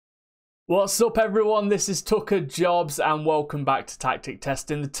What's up everyone, this is Tookajobs and welcome back to Tactic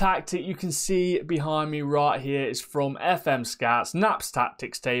Testing. The tactic you can see behind me right here is from FM Scouts, Knap's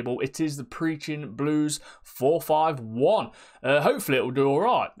tactics table. It is the Preachin Blues 451. Hopefully it will do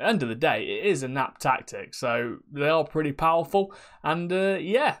alright. At the end of the day, it is a Knap tactic, so they are pretty powerful. And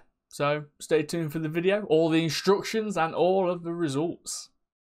yeah, so stay tuned for the video, all the instructions and all of the results.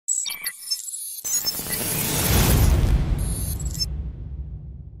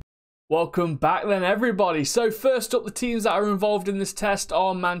 Welcome back then everybody. So first up, the teams that are involved in this test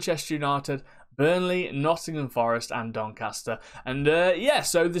are Manchester United, Burnley, Nottingham Forest and Doncaster. And yeah,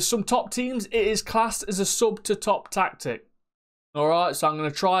 so there's some top teams. It is classed as a sub to top tactic. Alright, so I'm going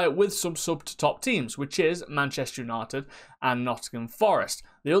to try it with some sub to top teams, which is Manchester United and Nottingham Forest.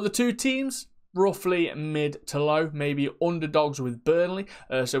 The other two teams, roughly mid to low, maybe underdogs with Burnley.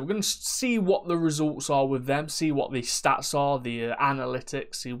 So we're going to see what the results are with them, see what the stats are, the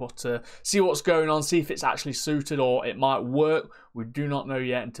analytics, see what's going on, see if it's actually suited or it might work. We do not know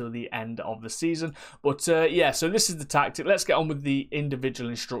yet until the end of the season. But yeah, so this is the tactic. Let's get on with the individual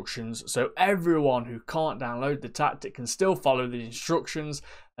instructions. So everyone who can't download the tactic can still follow the instructions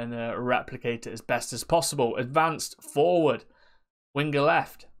and replicate it as best as possible. Advanced forward, winger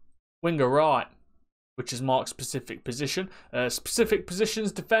left, winger right, which is marked specific position. Specific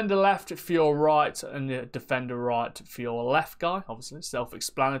positions, defender left for your right and defender right for your left guy. Obviously,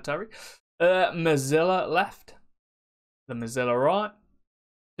 self-explanatory. Mozilla left, the Mozilla right.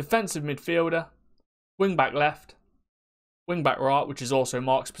 Defensive midfielder, wing back left, wing back right, which is also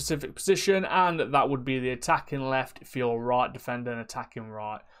marked specific position. And that would be the attacking left for your right defender and attacking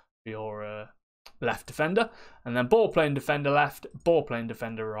right for your left defender, and then ball playing defender left, ball playing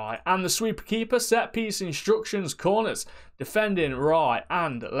defender right, and the sweeper keeper. Set piece instructions: corners, defending right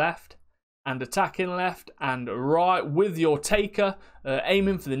and left, and attacking left and right with your taker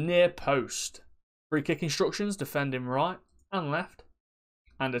aiming for the near post. Free kick instructions: defending right and left,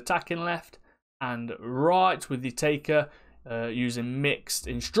 and attacking left and right with the taker using mixed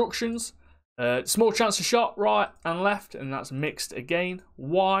instructions. Small chance of shot, right and left, and that's mixed again.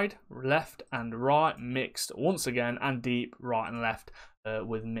 Wide, left and right, mixed once again, and deep, right and left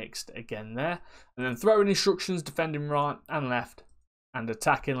with mixed again there. And then throwing instructions: defending right and left, and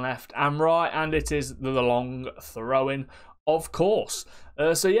attacking left and right, and it is the long throwing, of course.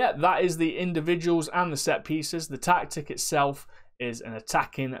 So yeah, that is the individuals and the set pieces. The tactic itself is an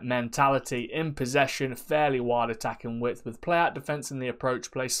attacking mentality, in possession, fairly wide attacking width with play out defence in the approach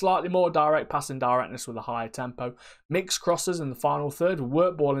play, slightly more direct passing directness with a higher tempo, mixed crosses in the final third,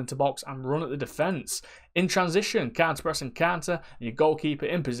 work ball into box and run at the defence. In transition, counter press and counter, and your goalkeeper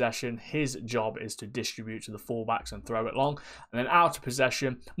in possession, his job is to distribute to the fullbacks and throw it long. And then out of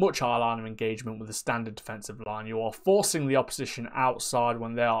possession, much higher line of engagement with a standard defensive line. You are forcing the opposition outside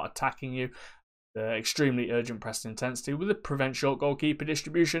when they are attacking you. Extremely urgent press intensity with the prevent short goalkeeper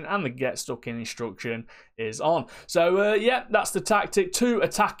distribution, and the get stuck in instruction is on. So yeah, that's the tactic. Two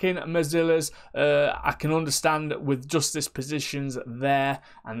attacking Mozillas. I can understand with just this positions there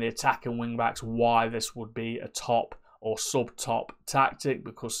and the attacking wing backs why this would be a top or sub top tactic,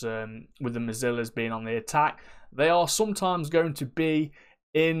 because with the Mozillas being on the attack, they are sometimes going to be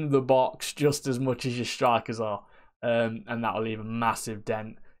in the box just as much as your strikers are, and that will leave a massive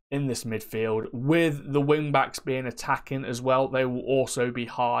dent in this midfield. With the wing backs being attacking as well, they will also be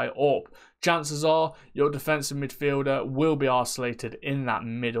high up. Chances are your defensive midfielder will be isolated in that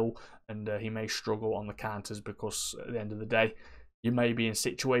middle, and he may struggle on the counters, because at the end of the day, you may be in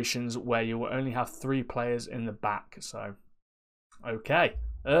situations where you will only have 3 players in the back. So, okay.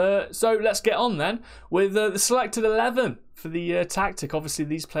 So let's get on then with the selected 11 for the tactic. Obviously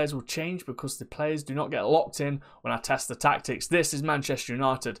these players will change because the players do not get locked in when I test the tactics. This is Manchester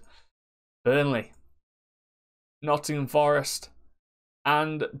United, Burnley, Nottingham Forest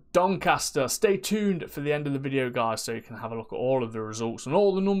and Doncaster. Stay tuned for the end of the video, guys, so you can have a look at all of the results and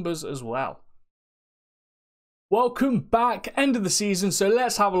all the numbers as well. Welcome back, end of the season, so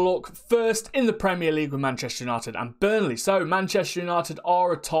let's have a look first in the Premier League with Manchester United and Burnley. So Manchester United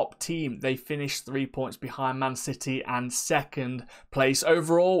are a top team. They finished 3 points behind Man City and second place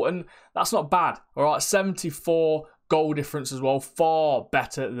overall, and that's not bad. All right, 74 goal difference as well, far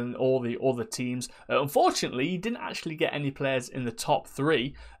better than all the other teams. Unfortunately, you didn't actually get any players in the top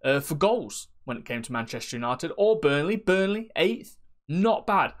 3 for goals when it came to Manchester United or Burnley. Burnley, 8th. Not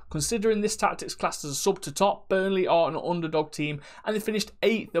bad, considering this tactics classed as a sub to top. Burnley are an underdog team and they finished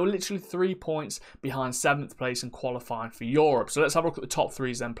 8th. They were literally 3 points behind 7th place and qualifying for Europe. So let's have a look at the top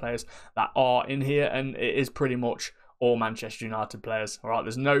 3s then, players that are in here, and it is pretty much all Manchester United players. All right,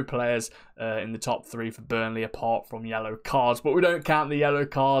 there's no players in the top 3 for Burnley apart from yellow cards, but we don't count the yellow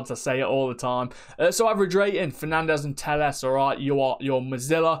cards. I say it all the time. So average rating, Fernandes and Telles. All right, your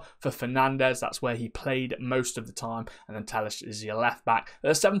Mozilla for Fernandes. That's where he played most of the time, and then Telles is your left back.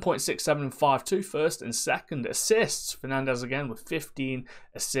 7.67 and 5.2 first and second assists. Fernandes again with 15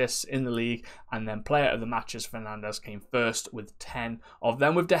 assists in the league, and then player of the matches, Fernandes came first with 10 of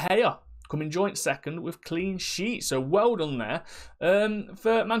them, with De Gea coming joint second with clean sheet. So well done there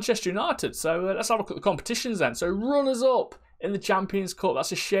for Manchester United. So let's have a look at the competitions then. So runners up in the Champions Cup.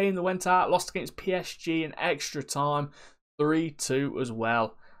 That's a shame they went out, lost against PSG in extra time, 3-2 as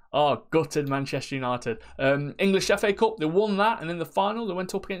well. Oh, gutted Manchester United. English FA Cup, they won that, and in the final they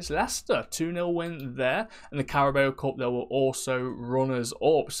went up against Leicester, 2-0 win there. And the Carabao Cup, they were also runners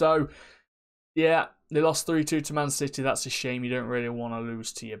up. So yeah, they lost 3-2 to Man City. That's a shame. You don't really want to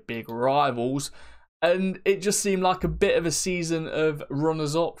lose to your big rivals. And it just seemed like a bit of a season of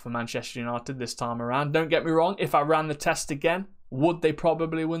runners-up for Manchester United this time around. Don't get me wrong, if I ran the test again, would they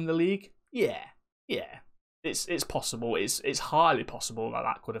probably win the league? Yeah. It's possible. It's highly possible that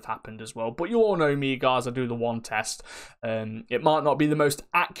that could have happened as well. But you all know me, guys. I do the one test. It might not be the most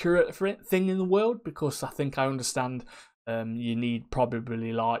accurate thing in the world, because I think I understand you need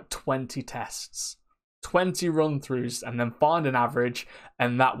probably like 20 tests, 20 run-throughs, and then find an average,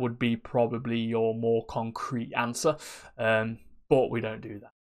 and that would be probably your more concrete answer. But we don't do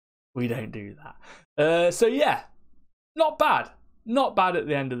that. We don't do that. So yeah, not bad. Not bad at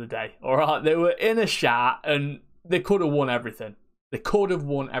the end of the day. All right, they were in a chat, and they could have won everything. They could have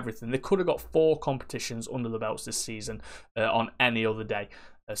won everything. They could have got 4 competitions under the belts this season on any other day.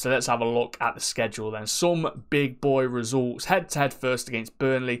 So let's have a look at the schedule then. Some big boy results. Head-to-head first against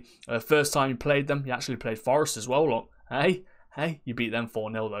Burnley. First time you played them, you actually played Forest as well, look. Hey, you beat them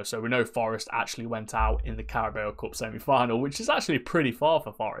 4-0 though. So we know Forest actually went out in the Carabao Cup semi-final, which is actually pretty far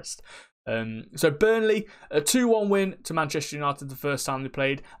for Forest. So Burnley, a 2-1 win to Manchester United the first time they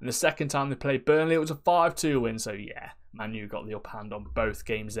played. And the second time they played Burnley, it was a 5-2 win. So yeah, Man U got the upper hand on both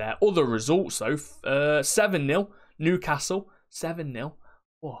games there. Other results though, 7-0 Newcastle, 7-0.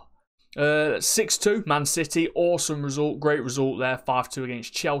 6-2 Man City, awesome result, great result there. 5-2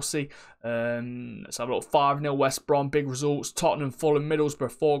 against Chelsea. Let's have a look. 5-0 West Brom, big results. Tottenham, Fulham,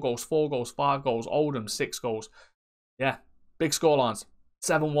 Middlesbrough, 4 goals, 5 goals. Oldham, 6 goals. Yeah, big scorelines.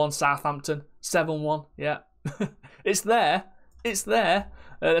 7-1 Southampton, 7-1. Yeah, it's there. Let's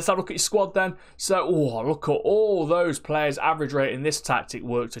have a look at your squad then. So, look at all those players. Average rating, this tactic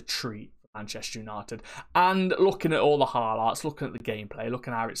worked a treat. Manchester United, and looking at all the highlights, looking at the gameplay,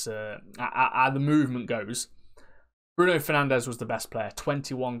 looking how it's how the movement goes. Bruno Fernandes was the best player.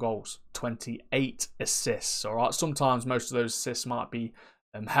 21 goals, 28 assists. All right, sometimes most of those assists might be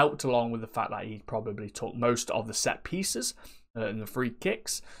helped along with the fact that he probably took most of the set pieces and the free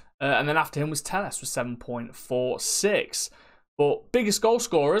kicks. And then after him was Telles with 7.46. But biggest goal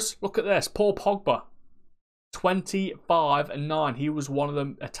scorers, look at this. Paul Pogba, 25 and 9. He was one of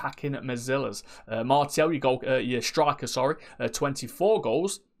them attacking Mozillas. Martial, your striker, 24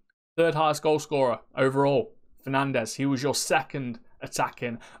 goals. Third highest goal scorer overall. Fernandes, he was your second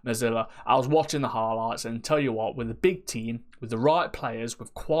attacking Mozilla. I was watching the highlights, and tell you what, with a big team, with the right players,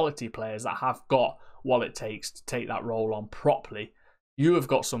 with quality players that have got what it takes to take that role on properly, you have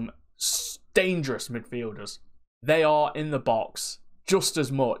got some dangerous midfielders. They are in the box just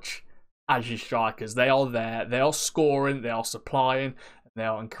as much as your strikers. They are there, they are scoring, they are supplying, they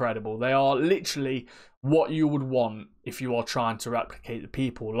are incredible. They are literally what you would want if you are trying to replicate the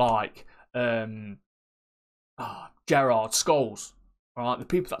people like Gerrard, Scholes, right? The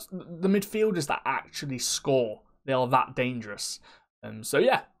people the midfielders that actually score. They are that dangerous. So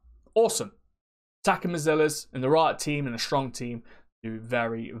yeah, awesome. Attacking Mozillas in the right team and a strong team do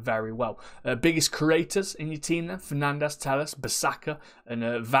very, very well. Biggest creators in your team then, Fernandes, Telles, Bissaka,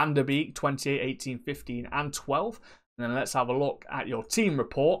 and Van der Beek, 28, 18, 15, and 12. And then let's have a look at your team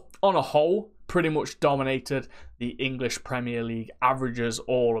report. On a whole, pretty much dominated the English Premier League averages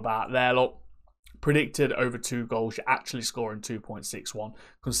all about there. Look, predicted over 2 goals, you're actually scoring 2.61.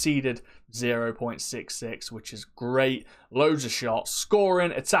 Conceded 0.66, which is great. Loads of shots,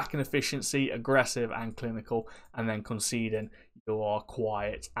 scoring, attacking efficiency, aggressive and clinical, and then conceding, you are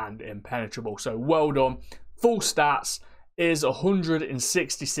quiet and impenetrable. So well done. Full stats is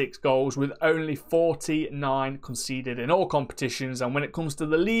 166 goals with only 49 conceded in all competitions. And when it comes to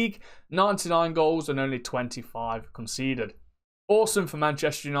the league, 99 goals and only 25 conceded. Awesome for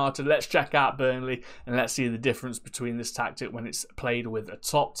Manchester United. Let's check out Burnley and let's see the difference between this tactic when it's played with a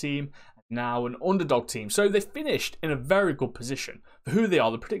top team now an underdog team. So they finished in a very good position for who they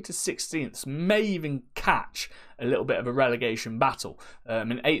are. The predicted 16th may even catch a little bit of a relegation battle.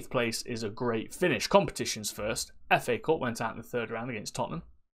 In 8th place is a great finish. Competitions first. FA Cup went out in the 3rd round against Tottenham.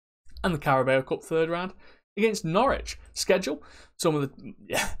 And the Carabao Cup 3rd round against Norwich. Schedule, some of the...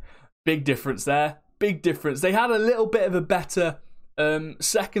 big difference there. Big difference. They had a little bit of a better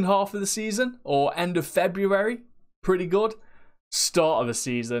second half of the season, or end of February. Pretty good. Start of the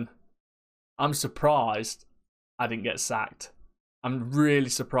season, I'm surprised I didn't get sacked. I'm really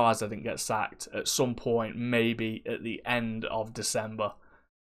surprised I didn't get sacked at some point, maybe at the end of December.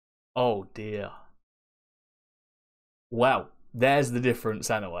 Oh dear. Well, there's the difference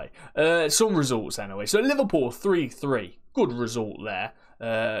anyway. Some results anyway. So Liverpool 3-3. Good result there.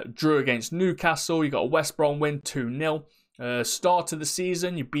 Drew against Newcastle. You got a West Brom win 2-0. Start of the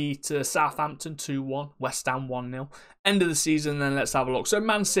season, you beat Southampton 2-1, West Ham 1-0. End of the season, then let's have a look. So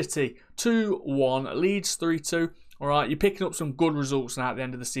Man City 2-1, Leeds 3-2. All right, you're picking up some good results now at the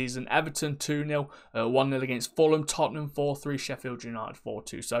end of the season. Everton 2-0, 1-0 against Fulham. Tottenham 4-3, Sheffield United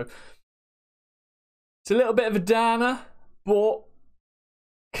 4-2. So it's a little bit of a downer, but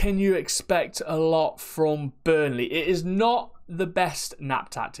can you expect a lot from Burnley? It is not the best Knap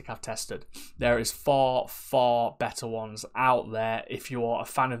tactic I've tested. There is far, far better ones out there. If you are a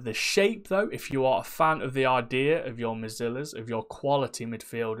fan of the shape, though, if you are a fan of the idea of your Mozillas, of your quality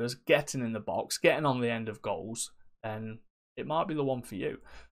midfielders getting in the box, getting on the end of goals, then it might be the one for you.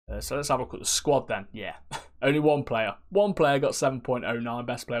 So let's have a look at the squad then. Yeah, only one player. One player got 7.09.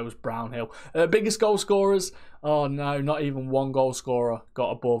 Best player was Brownhill. Biggest goal scorers? Oh no, not even one goal scorer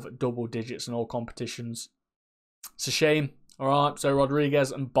got above double digits in all competitions. It's a shame. All right, so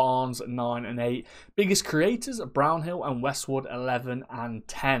Rodriguez and Barnes 9 and 8. Biggest creators are Brownhill and Westwood 11 and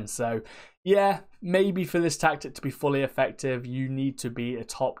 10. So yeah, maybe for this tactic to be fully effective, you need to be a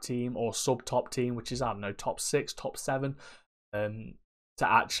top team or sub-top team, which is, I don't know, top 6, top 7, to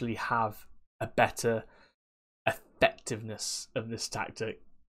actually have a better effectiveness of this tactic,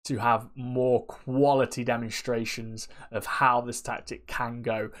 to have more quality demonstrations of how this tactic can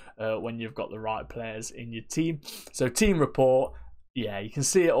go when you've got the right players in your team. So team report, yeah, you can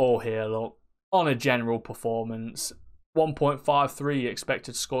see it all here, look, on a general performance, 1.53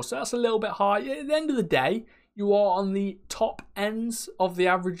 expected score, so that's a little bit high. At the end of the day, you are on the top ends of the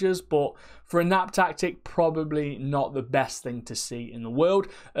averages, but for a Knap tactic, probably not the best thing to see in the world.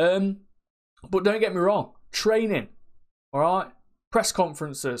 But don't get me wrong, training, all right? Press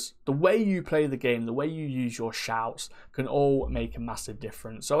conferences, the way you play the game, the way you use your shouts can all make a massive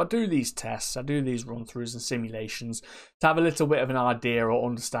difference. So I do these tests, I do these run-throughs and simulations to have a little bit of an idea or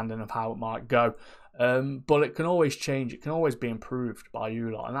understanding of how it might go. But it can always change, it can always be improved by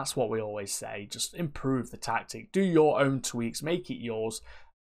you lot, and that's what we always say. Just improve the tactic, do your own tweaks, make it yours,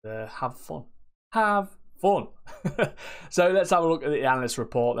 have fun. Have fun. So let's have a look at the analyst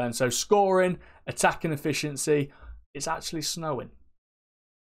report then. So scoring, attacking efficiency, it's actually snowing.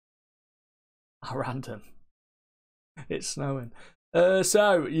 How random. It's snowing.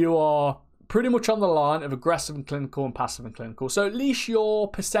 So you are pretty much on the line of aggressive and clinical and passive and clinical. So at least your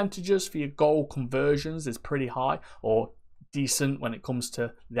percentages for your goal conversions is pretty high or decent when it comes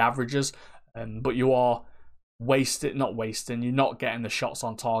to the averages. But you are not wasting. You're not getting the shots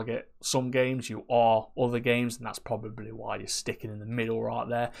on target. Some games you are, other games, and that's probably why you're sticking in the middle right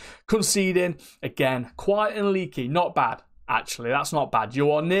there. Conceding, again, quiet and leaky. Not bad. Actually, that's not bad.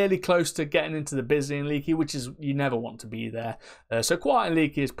 You are nearly close to getting into the busy and leaky, which is, you never want to be there. So quiet and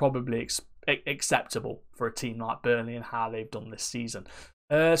leaky is probably acceptable for a team like Burnley and how they've done this season.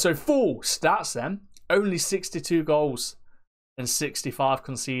 So full stats then, only 62 goals and 65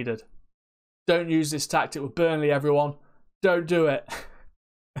 conceded. Don't use this tactic with Burnley, everyone. Don't do it.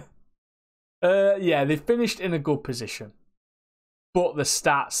 Yeah, they finished in a good position, but the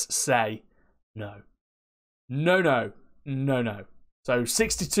stats say no. No. So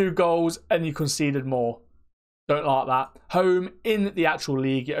 62 goals and you conceded more. Don't like that. Home in the actual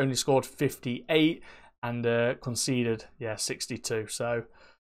league, you only scored 58 and conceded, 62. So,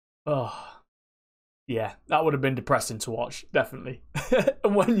 yeah, that would have been depressing to watch, definitely.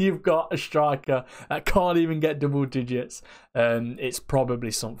 And when you've got a striker that can't even get double digits, it's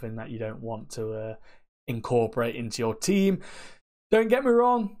probably something that you don't want to incorporate into your team. Don't get me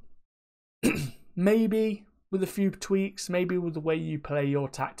wrong. Maybe with a few tweaks, maybe with the way you play your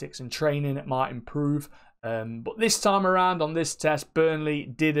tactics and training, it might improve. But this time around on this test, Burnley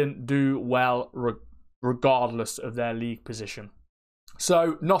didn't do well regardless of their league position.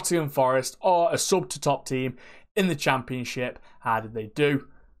 So Nottingham Forest are a sub to top team in the Championship. How did they do?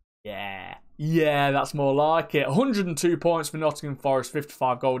 Yeah, Yeah, that's more like it. 102 points for Nottingham Forest,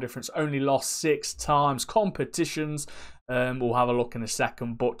 55 goal difference, only lost 6 times. Competitions, we'll have a look in a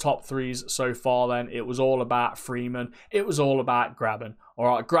second, but top threes so far then, it was all about Freeman. It was all about Graben. All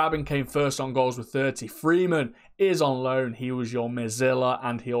right, Graben came first on goals with 30. Freeman is on loan. He was your Mozilla,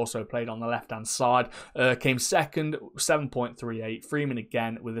 and he also played on the left-hand side. Came second, 7.38. Freeman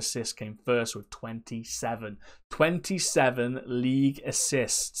again with assists came first with 27. 27 league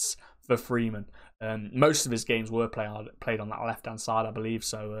assists for Freeman. Most of his games were played on that left-hand side, I believe.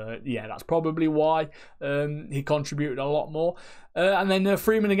 So, yeah, that's probably why he contributed a lot more. And then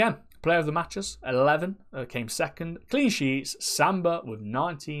Freeman again. Player of the matches, 11, came second. Clean sheets, Samba with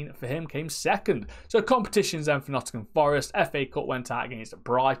 19 for him, came second. So competitions then for Nottingham Forest. FA Cup went out against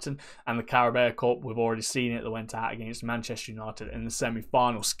Brighton, and the Carabao Cup, we've already seen it, that went out against Manchester United in the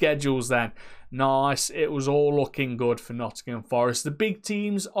semi-final. Schedules then, nice. It was all looking good for Nottingham Forest. The big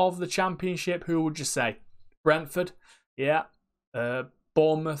teams of the Championship, who would you say? Brentford, yeah.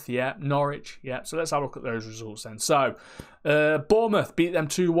 Bournemouth, yeah. Norwich, yeah. So let's have a look at those results then. So, Bournemouth beat them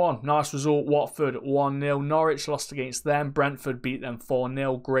 2-1. Nice result. Watford 1-0. Norwich lost against them. Brentford beat them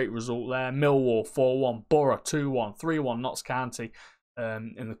 4-0. Great result there. Millwall 4-1. Borough 2-1. 3-1 Notts County.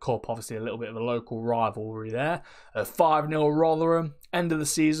 In the Cup, obviously a little bit of a local rivalry there. 5-0 Rotherham. End of the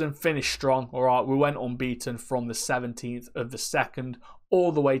season, finished strong. All right, we went unbeaten from the 17th of the 2nd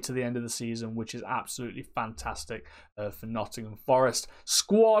all the way to the end of the season, which is absolutely fantastic for Nottingham Forest.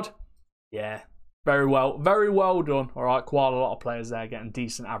 Squad, yeah, very well done. All right, quite a lot of players there getting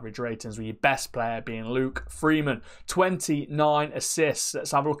decent average ratings, with your best player being Luke Freeman, 29 assists.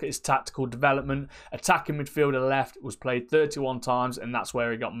 Let's have a look at his tactical development. Attacking midfielder left was played 31 times, and that's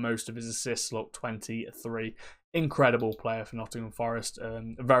where he got most of his assists. Look, 23. Incredible player for Nottingham Forest.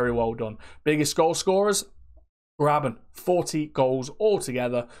 Very well done. Biggest goal scorers, Graben, 40 goals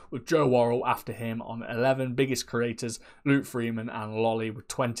altogether, with Joe Worrell after him on 11. Biggest creators, Luke Freeman and Lolly with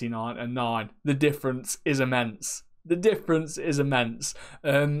 29 and 9. The difference is immense. The difference is immense.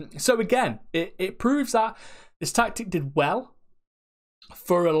 So again, it proves that this tactic did well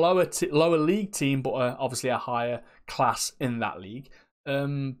for a lower league team, but obviously a higher class in that league.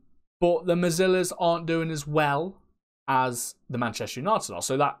 But the Mozillas aren't doing as well as the Manchester United are.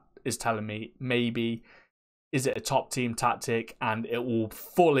 So that is telling me maybe, is it a top team tactic and it will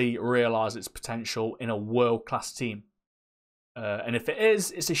fully realise its potential in a world-class team? And if it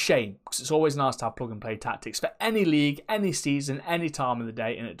is, it's a shame, because it's always nice to have plug-and-play tactics for any league, any season, any time of the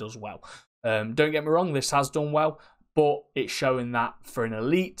day, and it does well. Don't get me wrong, this has done well, but it's showing that for an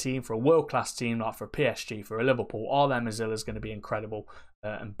elite team, for a world-class team, like for a PSG, for a Liverpool, are their Mozillas going to be incredible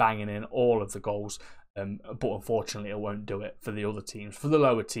and banging in all of the goals. But unfortunately, it won't do it for the other teams, for the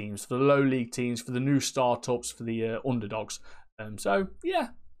lower teams, for the low league teams, for the new startups, for the underdogs. So, yeah,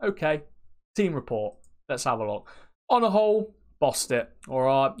 okay. Team report. Let's have a look. On a whole, bossed it. All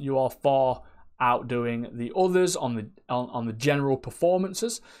right, you are far outdoing the others on the general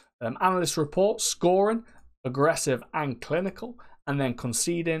performances. Analyst report, scoring, aggressive and clinical, and then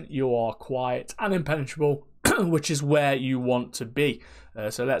conceding, you are quiet and impenetrable, which is where you want to be.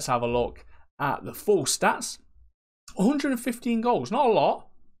 So let's have a look at the full stats. 115 goals, not a lot,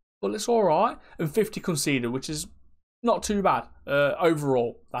 but it's all right, and 50 conceded, which is not too bad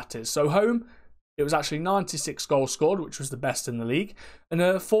overall, that is. So home, it was actually 96 goals scored, which was the best in the league,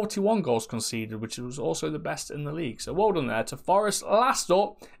 and 41 goals conceded, which was also the best in the league. So well done there to Forest. Last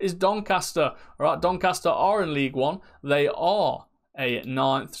up is Doncaster. All right, Doncaster are in League One. They are a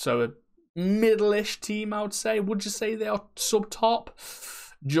 9th, so a middle-ish team, I would say. Would you say they are sub-top?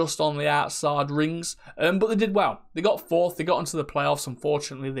 Just on the outside rings, but they did well. They got 4th. They got into the playoffs.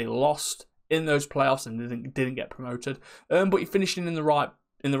 Unfortunately, they lost in those playoffs and didn't get promoted. But you're finishing in the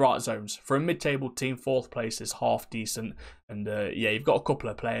right zones for a mid-table team. 4th place is half decent, and yeah, you've got a couple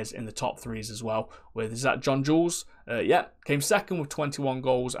of players in the top 3s as well. Is that John Jules? Yeah, came 2nd with 21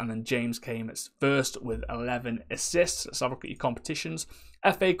 goals, and then James came as 1st with 11 assists. Let's have a look at your competitions.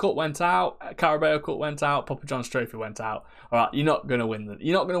 FA Cup went out, Carabao Cup went out, Papa John's Trophy went out. All right, you're not going to win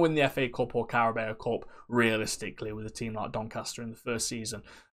the FA Cup or Carabao Cup realistically with a team like Doncaster in the first season.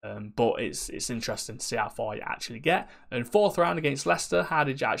 But it's interesting to see how far you actually get. And 4th round against Leicester, how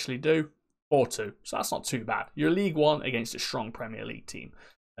did you actually do? 4-2. So that's not too bad. You're League One against a strong Premier League team.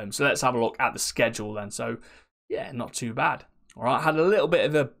 So let's have a look at the schedule then. So yeah, not too bad. All right, had a little bit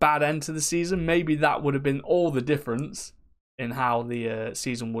of a bad end to the season. Maybe that would have been all the difference in how the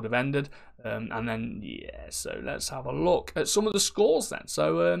season would have ended. And then, yeah, so let's have a look at some of the scores then.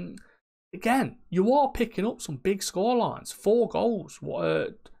 So, again, you are picking up some big score lines. 4 goals,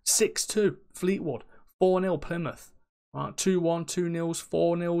 6-2 Fleetwood, 4-0 Plymouth, Right, 2-1, 2-0,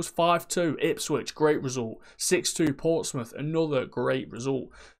 4-0, 5-2. Ipswich, great result. 6-2 Portsmouth, another great result.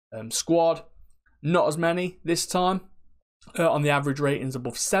 Squad, not as many this time. On the average ratings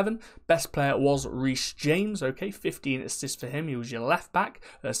above 7. Best player was Reece James. Okay, 15 assists for him. He was your left back,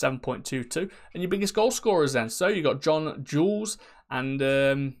 7.22. And your biggest goal scorers then. So you got John Jules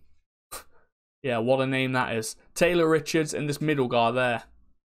and yeah, what a name that is. Taylor Richards and this middle guy there.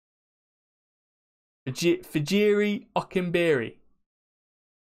 Fajiri Okimbiri.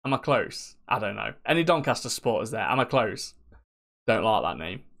 Am I close? I don't know. Any Doncaster supporters there? Am I close? Don't like that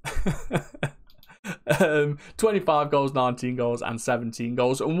name. 25 goals, 19 goals, and 17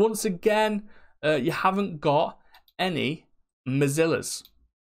 goals. And once again, you haven't got any Mazillas.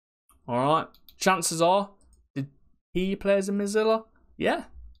 Alright. Chances are, did he play as a Mazilla? Yeah.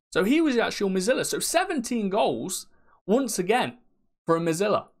 So he was the actual Mazilla. So 17 goals, once again, for a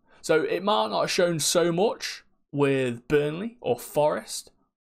Mazilla. So it might not have shown so much with Burnley or Forest,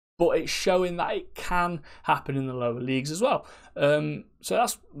 but it's showing that it can happen in the lower leagues as well. So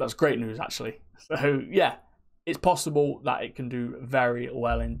that's great news, actually. So yeah, it's possible that it can do very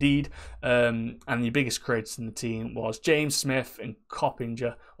well indeed. And the biggest creators in the team was James Smith and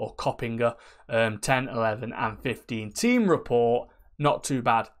Coppinger, 10, 11, and 15. Team report, not too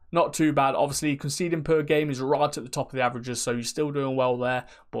bad. Not too bad. Obviously, conceding per game is right at the top of the averages, so you're still doing well there.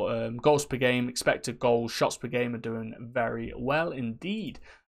 But goals per game, expected goals, shots per game are doing very well indeed.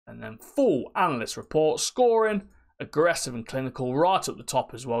 And then full analyst report, scoring, aggressive and clinical, right at the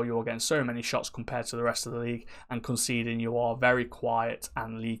top as well. You're getting so many shots compared to the rest of the league, and conceding, you are very quiet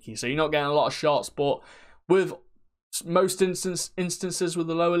and leaky. So you're not getting a lot of shots, but with most instances with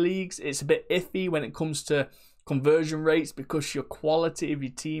the lower leagues, it's a bit iffy when it comes to conversion rates because your quality of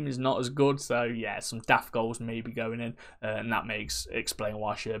your team is not as good. So yeah, some daft goals may be going in, and that may explain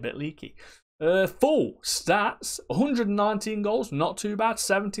why you're a bit leaky. Full stats, 119 goals, not too bad.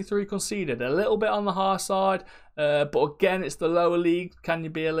 73 conceded, a little bit on the high side, but again, it's the lower league. Can you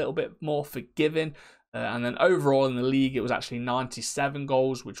be a little bit more forgiving? And then overall in the league, it was actually 97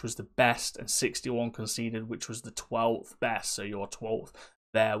 goals, which was the best, and 61 conceded, which was the 12th best. So you're 12th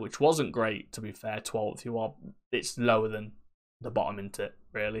there, which wasn't great, to be fair. 12th, it's lower than the bottom, isn't it,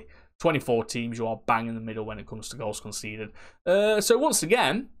 really? 24 teams, you are bang in the middle when it comes to goals conceded. So once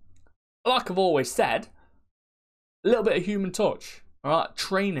again, like I've always said, a little bit of human touch. All right,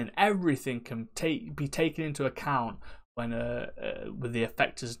 training, everything can be taken into account when with the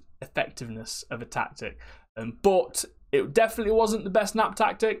effectiveness of a tactic. But it definitely wasn't the best Knap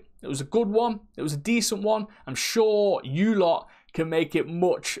tactic. It was a good one. It was a decent one. I'm sure you lot can make it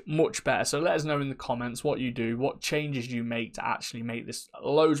much, much better. So let us know in the comments what you do, what changes you make to actually make this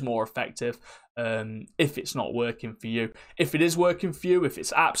loads more effective, if it's not working for you. If it is working for you, if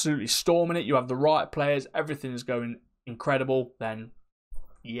it's absolutely storming it, you have the right players, everything is going incredible, then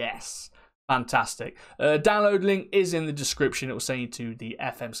yes, fantastic. Download link is in the description. It will send you to the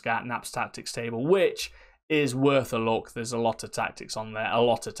FM Scout Knap's tactics table, which is worth a look. There's a lot of tactics on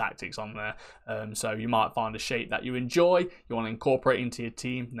there, so you might find a shape that you enjoy, you want to incorporate into your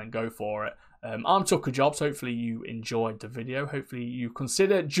team, and then go for it. I'm Tookajobs. Hopefully you enjoyed the video. Hopefully you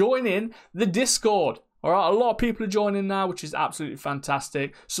consider joining the Discord. All right, a lot of people are joining now, which is absolutely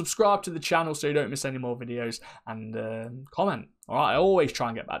fantastic. Subscribe to the channel so you don't miss any more videos, and comment. All right, I always try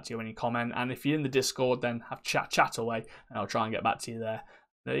and get back to you when you comment, and if you're in the Discord, then have chat away, and I'll try and get back to you there.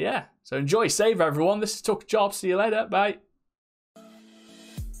 Yeah, so enjoy. Save everyone. This is Tookajobs. See you later. Bye.